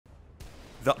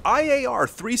The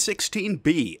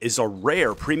IAR-316B is a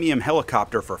rare premium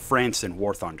helicopter for France and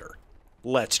War Thunder.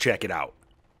 Let's check it out.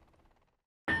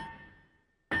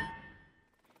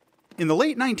 In the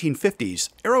late 1950s,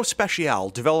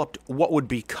 Aerospatiale developed what would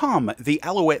become the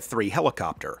Alouette 3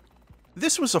 helicopter.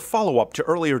 This was a follow-up to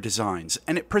earlier designs,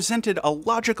 and it presented a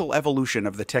logical evolution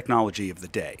of the technology of the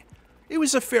day. It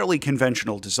was a fairly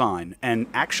conventional design, and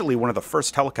actually one of the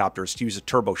first helicopters to use a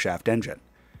turboshaft engine.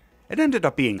 It ended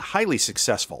up being highly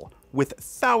successful, with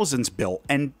thousands built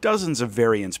and dozens of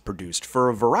variants produced for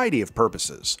a variety of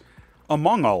purposes.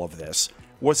 Among all of this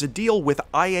was a deal with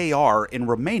IAR in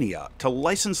Romania to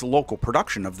license local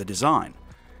production of the design.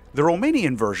 The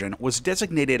Romanian version was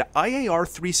designated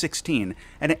IAR-316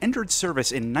 and it entered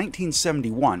service in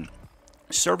 1971,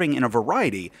 serving in a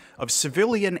variety of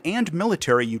civilian and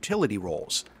military utility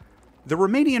roles. The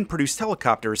Romanian-produced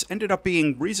helicopters ended up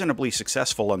being reasonably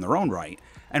successful in their own right,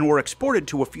 and were exported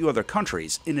to a few other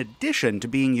countries, in addition to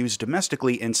being used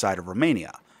domestically inside of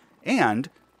Romania. And,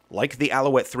 like the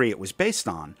Alouette 3 it was based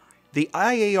on, the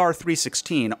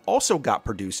IAR-316 also got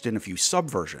produced in a few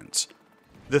subversions.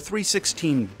 The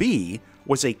 316B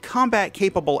was a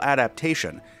combat-capable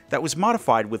adaptation that was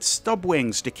modified with stub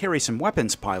wings to carry some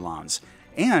weapons pylons,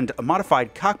 and a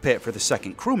modified cockpit for the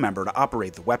second crew member to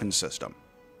operate the weapons system.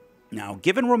 Now,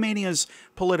 given Romania's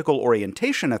political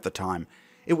orientation at the time,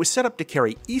 it was set up to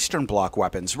carry Eastern Bloc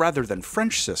weapons rather than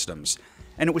French systems,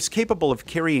 and it was capable of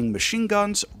carrying machine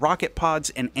guns, rocket pods,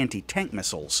 and anti-tank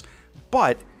missiles,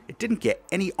 but it didn't get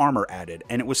any armor added,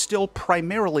 and it was still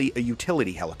primarily a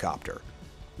utility helicopter.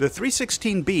 The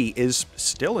 316B is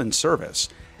still in service,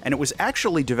 and it was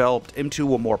actually developed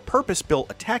into a more purpose-built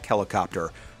attack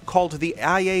helicopter called the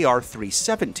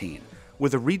IAR-317,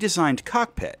 with a redesigned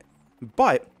cockpit,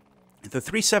 but the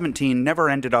 317 never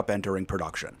ended up entering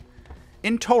production.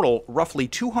 In total, roughly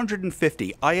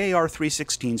 250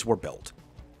 IAR-316s were built.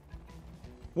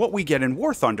 What we get in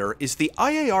War Thunder is the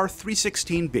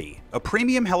IAR-316B, a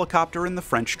premium helicopter in the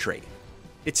French tree.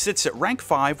 It sits at rank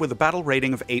 5 with a battle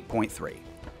rating of 8.3.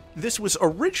 This was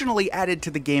originally added to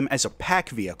the game as a pack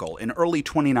vehicle in early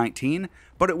 2019,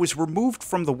 but it was removed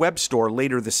from the web store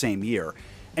later the same year,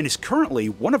 and is currently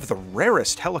one of the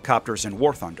rarest helicopters in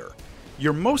War Thunder.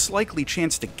 Your most likely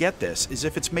chance to get this is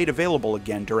if it's made available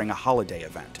again during a holiday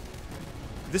event.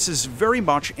 This is very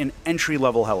much an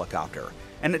entry-level helicopter,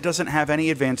 and it doesn't have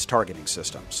any advanced targeting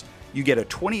systems. You get a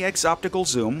 20x optical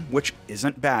zoom, which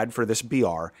isn't bad for this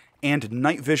BR, and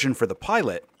night vision for the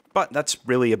pilot, but that's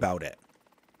really about it.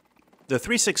 The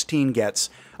 316 gets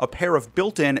a pair of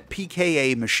built-in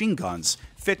PKA machine guns,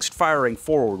 fixed firing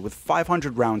forward with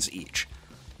 500 rounds each.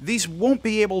 These won't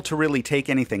be able to really take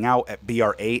anything out at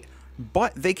BR-8,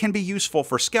 but they can be useful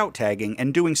for scout tagging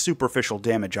and doing superficial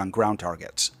damage on ground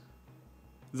targets.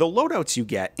 The loadouts you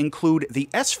get include the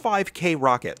S-5K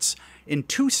rockets in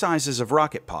 2 sizes of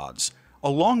rocket pods,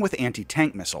 along with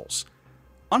anti-tank missiles.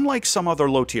 Unlike some other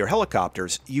low-tier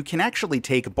helicopters, you can actually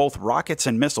take both rockets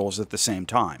and missiles at the same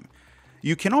time.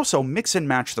 You can also mix and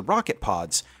match the rocket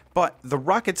pods, but the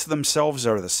rockets themselves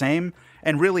are the same,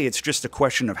 and really it's just a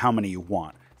question of how many you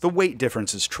want. The weight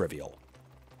difference is trivial.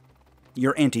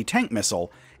 Your anti-tank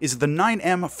missile is the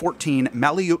 9M14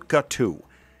 Malyutka II.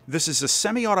 This is a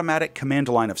semi-automatic command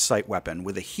line of sight weapon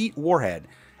with a heat warhead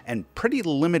and pretty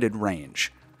limited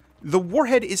range. The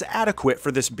warhead is adequate for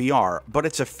this BR, but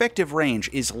its effective range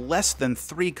is less than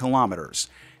 3 kilometers,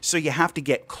 so you have to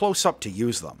get close up to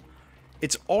use them.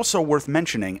 It's also worth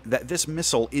mentioning that this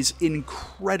missile is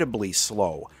incredibly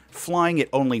slow, flying at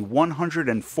only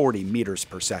 140 meters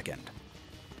per second.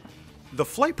 The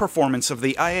flight performance of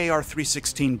the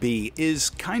IAR-316B is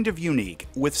kind of unique,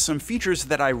 with some features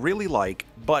that I really like,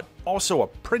 but also a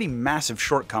pretty massive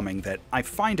shortcoming that I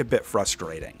find a bit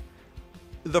frustrating.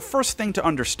 The first thing to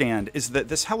understand is that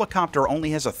this helicopter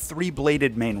only has a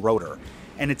 3-bladed main rotor,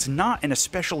 and it's not an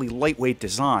especially lightweight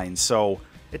design, so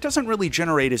it doesn't really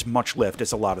generate as much lift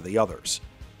as a lot of the others.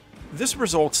 This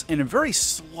results in a very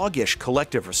sluggish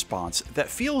collective response that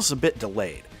feels a bit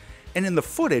delayed. And in the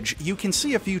footage, you can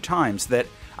see a few times that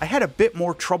I had a bit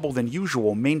more trouble than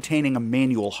usual maintaining a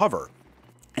manual hover.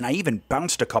 And I even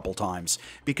bounced a couple times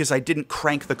because I didn't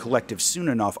crank the collective soon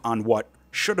enough on what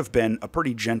should have been a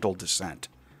pretty gentle descent.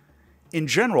 In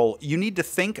general, you need to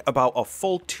think about a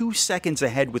full 2 seconds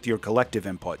ahead with your collective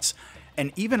inputs,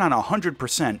 and even on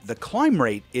 100%, the climb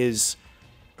rate is,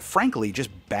 frankly, just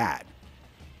bad.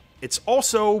 It's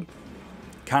also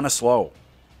kinda slow.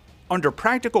 Under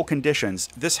practical conditions,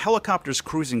 this helicopter's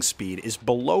cruising speed is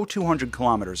below 200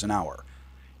 kilometers an hour.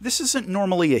 This isn't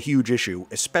normally a huge issue,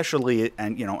 especially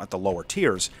at the lower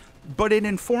tiers, but it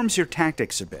informs your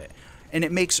tactics a bit, and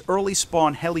it makes early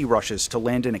spawn heli rushes to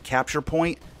land in a capture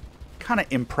point kinda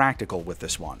impractical with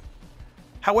this one.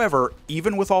 However,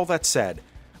 even with all that said,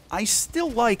 I still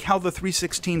like how the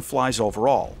 316 flies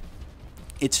overall.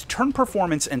 Its turn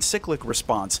performance and cyclic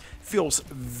response feels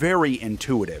very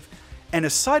intuitive, and a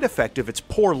side effect of its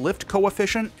poor lift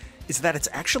coefficient is that it's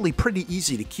actually pretty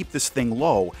easy to keep this thing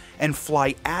low and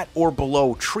fly at or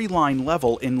below treeline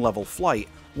level in level flight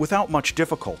without much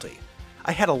difficulty.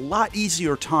 I had a lot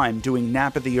easier time doing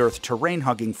nap of the earth terrain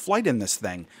hugging flight in this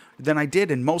thing than I did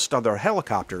in most other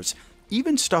helicopters,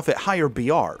 even stuff at higher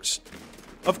BRs.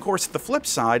 Of course, the flip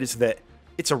side is that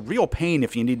it's a real pain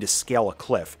if you need to scale a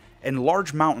cliff, and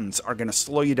large mountains are going to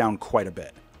slow you down quite a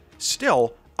bit.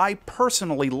 Still, I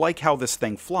personally like how this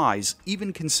thing flies,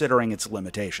 even considering its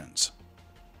limitations.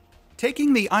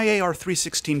 Taking the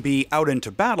IAR-316B out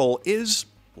into battle is,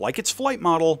 like its flight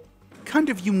model, kind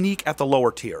of unique at the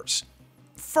lower tiers.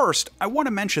 First, I want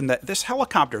to mention that this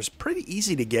helicopter is pretty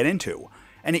easy to get into,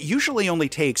 and it usually only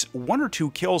takes 1 or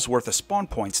 2 kills worth of spawn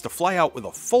points to fly out with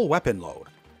a full weapon load.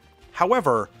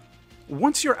 However,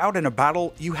 once you're out in a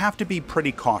battle, you have to be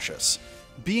pretty cautious.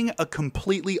 Being a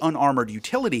completely unarmored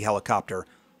utility helicopter,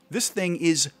 this thing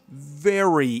is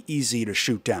very easy to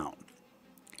shoot down.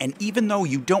 And even though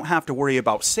you don't have to worry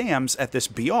about SAMs at this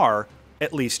BR,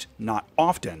 at least not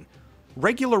often,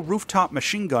 regular rooftop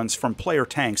machine guns from player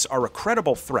tanks are a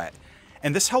credible threat,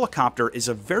 and this helicopter is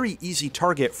a very easy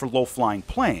target for low-flying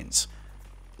planes.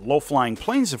 Low-flying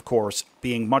planes, of course,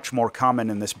 being much more common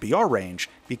in this BR range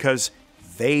because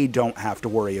they don't have to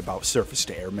worry about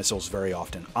surface-to-air missiles very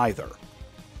often either.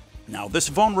 Now, this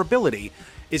vulnerability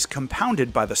is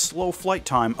compounded by the slow flight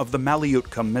time of the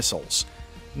Malyutka missiles.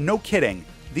 No kidding,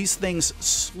 these things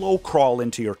slow crawl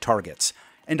into your targets,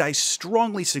 and I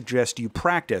strongly suggest you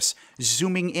practice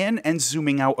zooming in and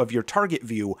zooming out of your target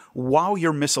view while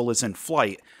your missile is in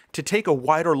flight to take a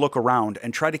wider look around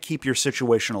and try to keep your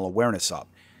situational awareness up.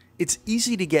 It's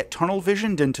easy to get tunnel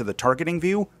visioned into the targeting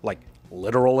view, like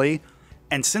literally,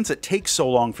 and since it takes so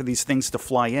long for these things to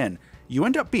fly in, you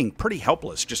end up being pretty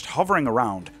helpless just hovering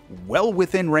around well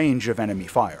within range of enemy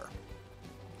fire.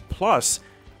 Plus,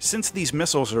 since these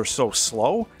missiles are so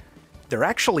slow, they're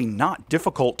actually not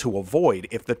difficult to avoid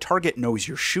if the target knows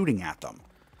you're shooting at them.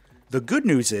 The good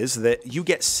news is that you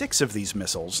get 6 of these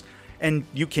missiles, and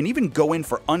you can even go in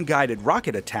for unguided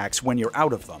rocket attacks when you're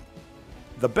out of them.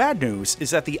 The bad news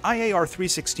is that the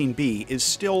IAR-316B is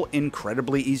still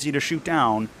incredibly easy to shoot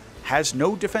down, has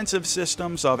no defensive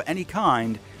systems of any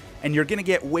kind, and you're going to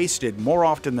get wasted more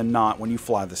often than not when you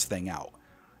fly this thing out.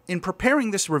 In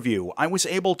preparing this review, I was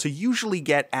able to usually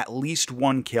get at least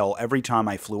 1 kill every time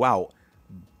I flew out,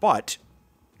 but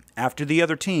after the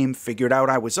other team figured out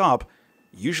I was up,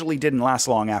 usually didn't last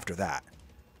long after that.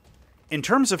 In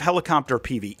terms of helicopter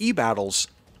PvE battles,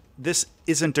 this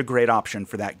isn't a great option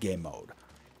for that game mode.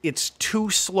 It's too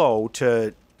slow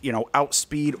to,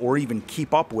 outspeed or even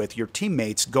keep up with your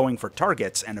teammates going for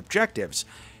targets and objectives,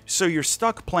 so you're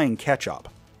stuck playing catch-up.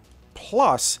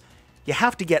 Plus, you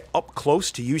have to get up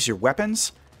close to use your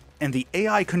weapons, and the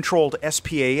AI-controlled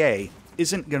SPAA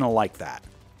isn't gonna like that.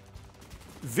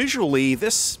 Visually,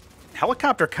 this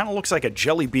helicopter kinda looks like a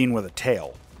jelly bean with a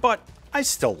tail, but I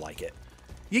still like it.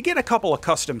 You get a couple of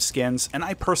custom skins, and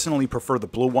I personally prefer the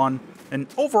blue one, and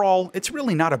overall, it's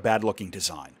really not a bad-looking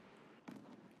design.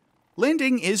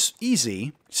 Landing is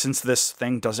easy, since this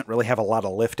thing doesn't really have a lot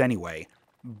of lift anyway,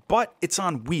 but it's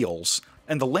on wheels,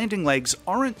 and the landing legs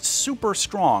aren't super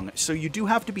strong, so you do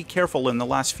have to be careful in the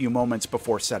last few moments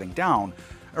before setting down,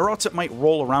 or else it might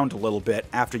roll around a little bit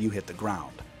after you hit the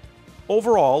ground.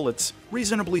 Overall, it's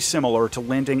reasonably similar to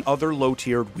landing other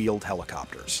low-tiered wheeled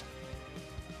helicopters.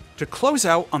 To close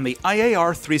out on the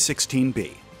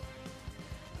IAR-316B,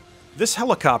 this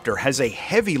helicopter has a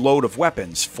heavy load of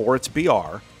weapons for its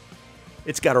BR,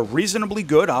 it's got a reasonably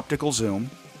good optical zoom,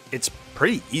 it's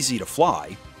pretty easy to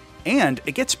fly, and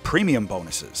it gets premium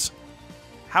bonuses.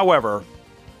 However,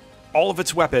 all of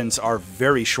its weapons are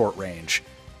very short range.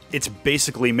 It's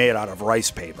basically made out of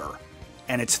rice paper,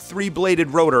 and its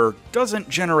 3-bladed rotor doesn't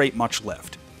generate much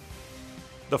lift.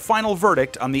 The final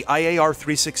verdict on the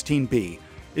IAR-316B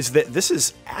is that this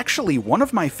is actually one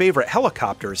of my favorite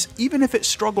helicopters, even if it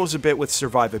struggles a bit with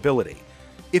survivability.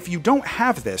 If you don't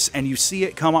have this and you see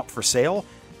it come up for sale,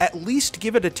 at least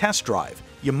give it a test drive.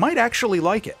 You might actually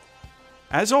like it.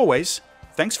 As always,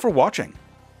 thanks for watching.